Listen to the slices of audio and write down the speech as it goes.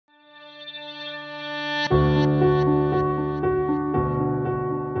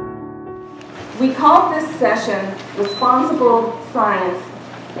We called this session Responsible Science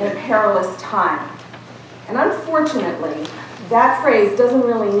in a Perilous Time. And unfortunately, that phrase doesn't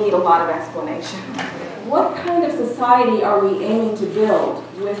really need a lot of explanation. What kind of society are we aiming to build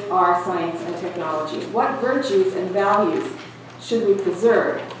with our science and technology? What virtues and values should we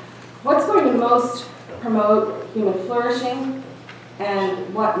preserve? What's going to most promote human flourishing,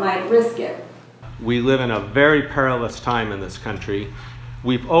 and what might risk it? We live in a very perilous time in this country.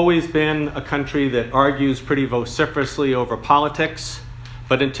 We've always been a country that argues pretty vociferously over politics,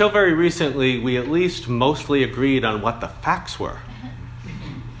 but until very recently, we at least mostly agreed on what the facts were.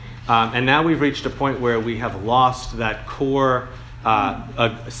 And now we've reached a point where we have lost that core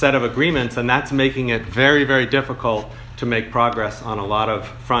set of agreements, and that's making it very, very difficult to make progress on a lot of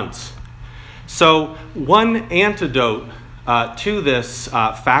fronts. So one antidote to this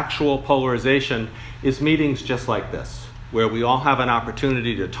factual polarization is meetings just like this, where we all have an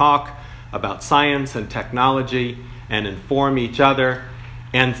opportunity to talk about science and technology and inform each other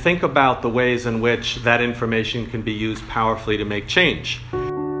and think about the ways in which that information can be used powerfully to make change.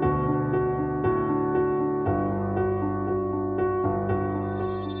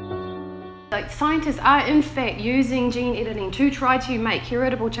 Scientists are in fact using gene editing to try to make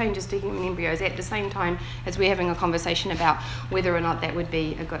heritable changes to human embryos at the same time as we're having a conversation about whether or not that would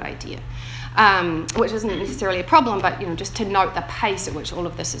be a good idea. Which isn't necessarily a problem, but just to note the pace at which all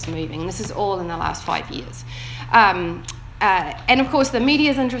of this is moving. This is all in the last 5 years. And of course the media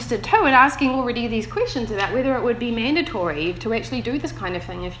is interested too in asking already these questions about whether it would be mandatory to actually do this kind of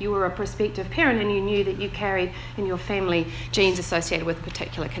thing if you were a prospective parent and you knew that you carried in your family genes associated with a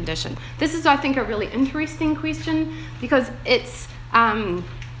particular condition. This is, I think, a really interesting question because it's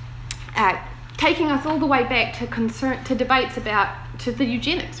taking us all the way back to debates about the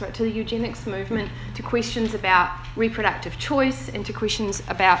eugenics, right? To the eugenics movement, to questions about reproductive choice, and to questions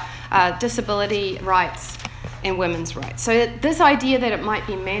about disability rights and women's rights. So this idea that it might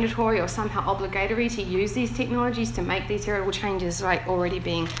be mandatory or somehow obligatory to use these technologies to make these heritable changes is already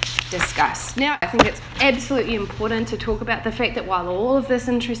being discussed. Now, I think it's absolutely important to talk about the fact that while all of this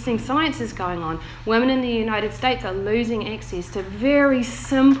interesting science is going on, women in the United States are losing access to very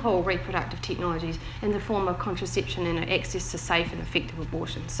simple reproductive technologies in the form of contraception and access to safe and effective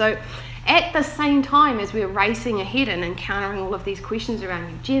abortion. So at the same time as we're racing ahead and encountering all of these questions around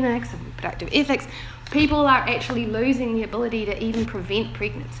eugenics and reproductive ethics, people are actually losing the ability to even prevent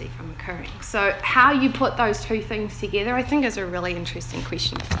pregnancy from occurring. So how you put those two things together, I think, is a really interesting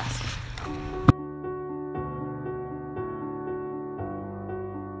question for us.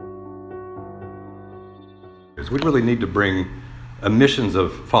 We really need to bring emissions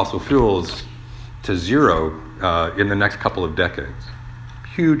of fossil fuels to zero in the next couple of decades.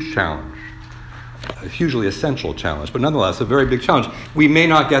 Huge challenge, a hugely essential challenge, but nonetheless a very big challenge. We may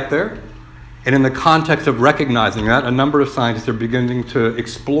not get there. And in the context of recognizing that, a number of scientists are beginning to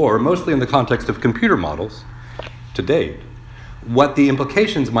explore, mostly in the context of computer models to date, what the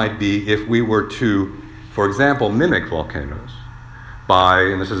implications might be if we were to, for example, mimic volcanoes by,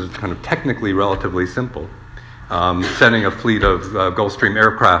 and this is kind of technically relatively simple, sending a fleet of Gulfstream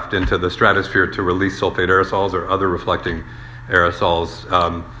aircraft into the stratosphere to release sulfate aerosols or other reflecting aerosols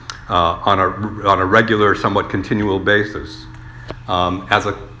on a regular, somewhat continual basis as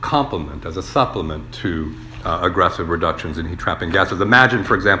a complement, as a supplement to aggressive reductions in heat-trapping gases. Imagine,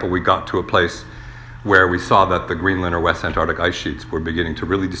 for example, we got to a place where we saw that the Greenland or West Antarctic ice sheets were beginning to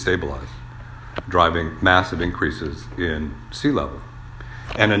really destabilize, driving massive increases in sea level.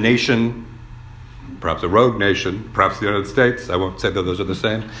 And a nation, perhaps a rogue nation, perhaps the United States, I won't say that those are the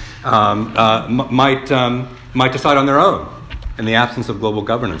same, might decide on their own, in the absence of global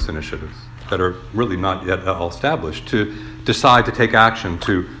governance initiatives that are really not yet all established, to decide to take action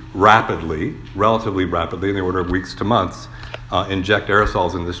to rapidly, relatively rapidly, in the order of weeks to months, inject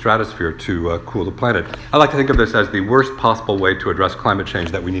aerosols in the stratosphere to cool the planet. I like to think of this as the worst possible way to address climate change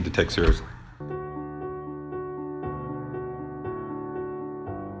that we need to take seriously.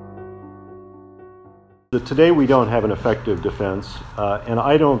 Today we don't have an effective defense, and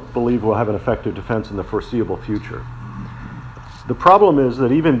I don't believe we'll have an effective defense in the foreseeable future. The problem is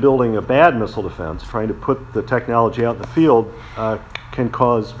that even building a bad missile defense, trying to put the technology out in the field, can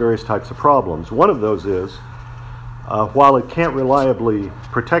cause various types of problems. One of those is, while it can't reliably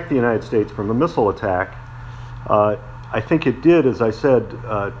protect the United States from a missile attack, I think it did, as I said,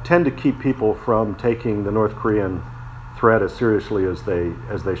 tend to keep people from taking the North Korean threat as seriously as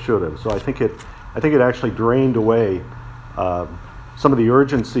they should have. So I think it actually drained away some of the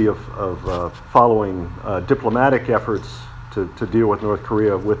urgency of following diplomatic efforts to deal with North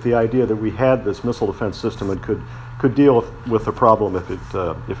Korea, with the idea that we had this missile defense system and could deal with the problem if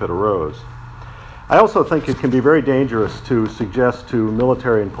it arose. I also think it can be very dangerous to suggest to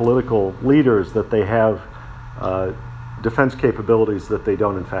military and political leaders that they have defense capabilities that they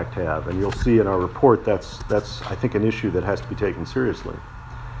don't in fact have. And you'll see in our report that's I think an issue that has to be taken seriously.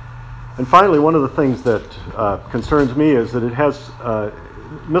 And finally, one of the things that concerns me is that it has,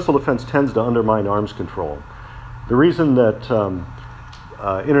 missile defense tends to undermine arms control. The reason that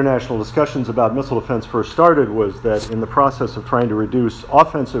international discussions about missile defense first started was that in the process of trying to reduce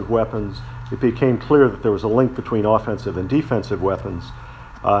offensive weapons, it became clear that there was a link between offensive and defensive weapons,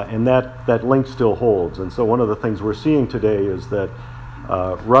 and that link still holds. And so one of the things we're seeing today is that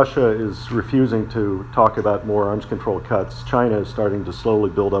Russia is refusing to talk about more arms control cuts. China is starting to slowly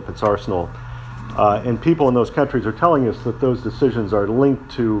build up its arsenal. And people in those countries are telling us that those decisions are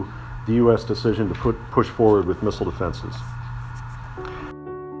linked to the U.S. decision to push forward with missile defenses.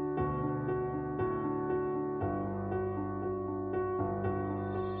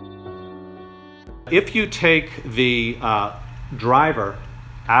 If you take the driver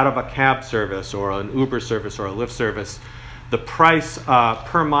out of a cab service or an Uber service or a Lyft service, the price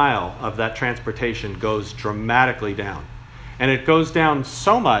per mile of that transportation goes dramatically down. And it goes down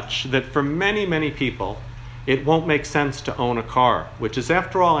so much that for many, many people, it won't make sense to own a car, which is,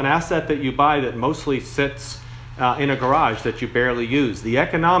 after all, an asset that you buy that mostly sits in a garage that you barely use. The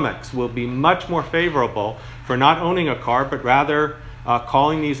economics will be much more favorable for not owning a car, but rather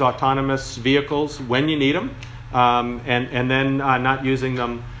calling these autonomous vehicles when you need them, and then not using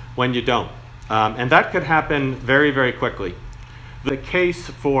them when you don't. And that could happen very, very quickly. The case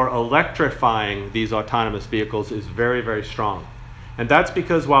for electrifying these autonomous vehicles is very, very strong. And that's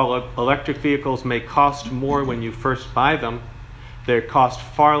because while electric vehicles may cost more when you first buy them, they cost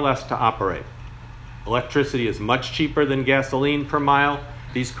far less to operate. Electricity is much cheaper than gasoline per mile.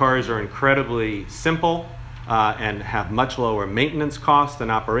 These cars are incredibly simple and have much lower maintenance costs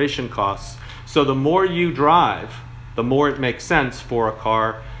and operation costs. So the more you drive, the more it makes sense for a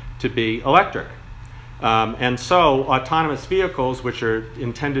car to be electric. And so autonomous vehicles, which are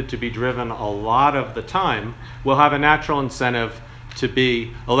intended to be driven a lot of the time, will have a natural incentive to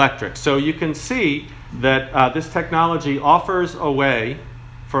be electric. So you can see that this technology offers a way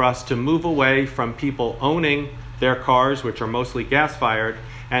for us to move away from people owning their cars, which are mostly gas-fired,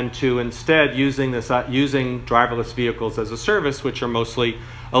 and to instead using driverless vehicles as a service, which are mostly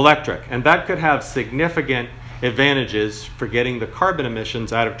electric. And that could have significant advantages for getting the carbon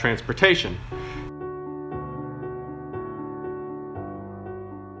emissions out of transportation.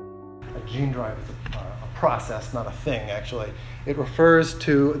 A gene drive is a process, not a thing, actually. It refers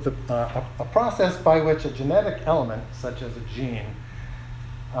to a process by which a genetic element, such as a gene,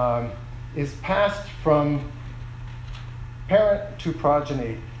 is passed from parent to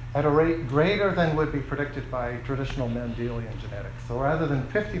progeny at a rate greater than would be predicted by traditional Mendelian genetics. So rather than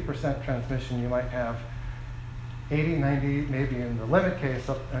 50% transmission, you might have 80, 90, maybe in the limit case,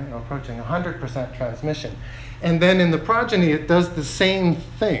 approaching 100% transmission. And then in the progeny, it does the same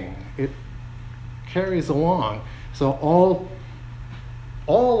thing. It carries along. So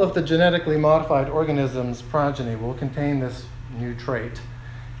all of the genetically modified organisms' progeny will contain this new trait.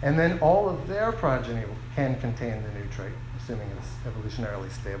 And then all of their progeny can contain the new trait, assuming it's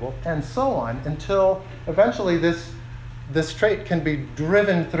evolutionarily stable, and so on, until eventually this trait can be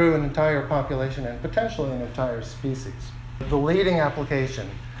driven through an entire population and potentially an entire species. The leading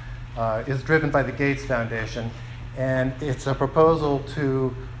application is driven by the Gates Foundation, and it's a proposal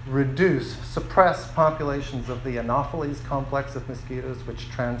to suppress populations of the Anopheles complex of mosquitoes, which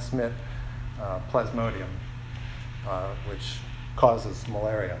transmit Plasmodium, which causes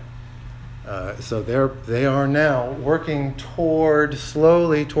malaria. So they are now working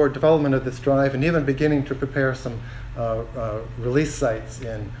slowly toward development of this drive, and even beginning to prepare some release sites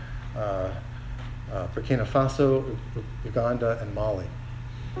in Burkina Faso, Uganda, and Mali.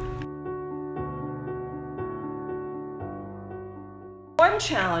 One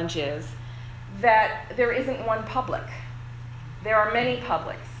challenge is that there isn't one public. There are many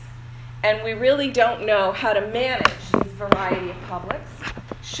publics, and we really don't know how to manage these variety of publics.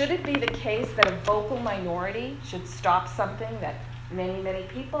 Should it be the case that a vocal minority should stop something that many, many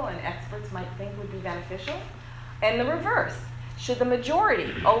people and experts might think would be beneficial? And the reverse, should the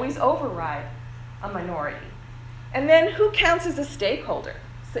majority always override a minority? And then who counts as a stakeholder?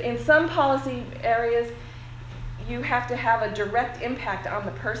 So in some policy areas, you have to have a direct impact on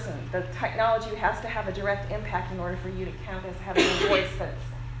the person. The technology has to have a direct impact in order for you to count as having a voice that's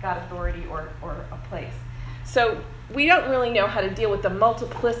got authority or a place. So we don't really know how to deal with the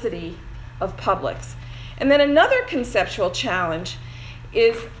multiplicity of publics. And then another conceptual challenge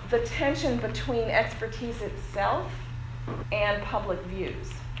is the tension between expertise itself and public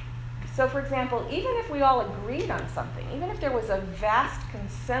views. So for example, even if we all agreed on something, even if there was a vast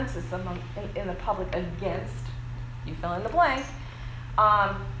consensus in the public against, you fill in the blank,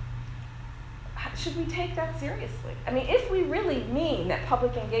 should we take that seriously? I mean, if we really mean that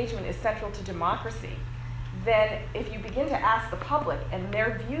public engagement is central to democracy, then if you begin to ask the public and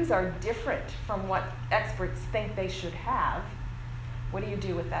their views are different from what experts think they should have, what do you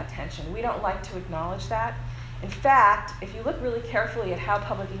do with that tension? We don't like to acknowledge that. In fact, if you look really carefully at how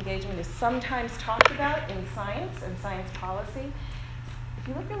public engagement is sometimes talked about in science and science policy, if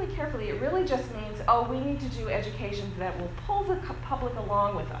you look really carefully, it really just means, oh, we need to do education that will pull the public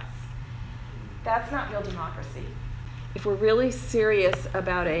along with us. That's not real democracy. If we're really serious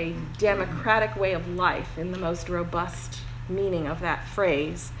about a democratic way of life in the most robust meaning of that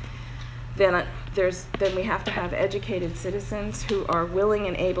phrase, then we have to have educated citizens who are willing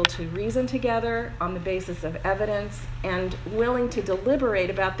and able to reason together on the basis of evidence and willing to deliberate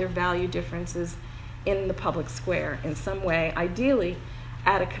about their value differences in the public square in some way, ideally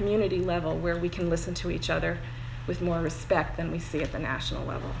at a community level where we can listen to each other with more respect than we see at the national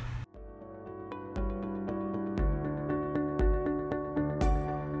level.